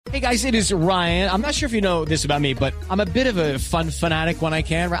Hey guys, it is Ryan. I'm not sure if you know this about me, but I'm a bit of a fun fanatic when I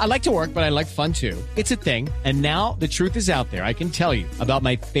can. I like to work, but I like fun too. It's a thing. And now the truth is out there. I can tell you about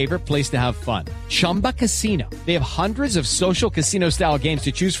my favorite place to have fun. Chumba Casino. They have hundreds of social casino style games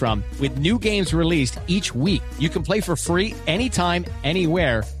to choose from with new games released each week. You can play for free anytime,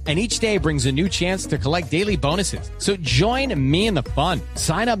 anywhere. And each day brings a new chance to collect daily bonuses. So join me in the fun.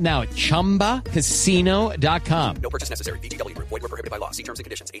 Sign up now at ChumbaCasino.com. No purchase necessary. VGW. Void where prohibited by law. See terms and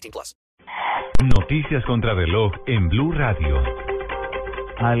conditions. 18+. Noticias contra reloj en Blue Radio.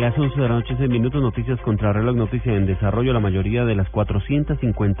 A las 11 de la noche, 6 minutos, noticias contra reloj, noticia en desarrollo. La mayoría de las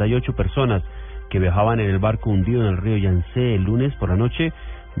 458 personas que viajaban en el barco hundido en el río Yangtsé el lunes por la noche,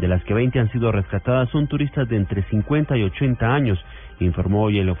 de las que 20 han sido rescatadas, son turistas de entre 50 y 80 años, informó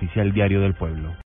hoy el oficial Diario del Pueblo.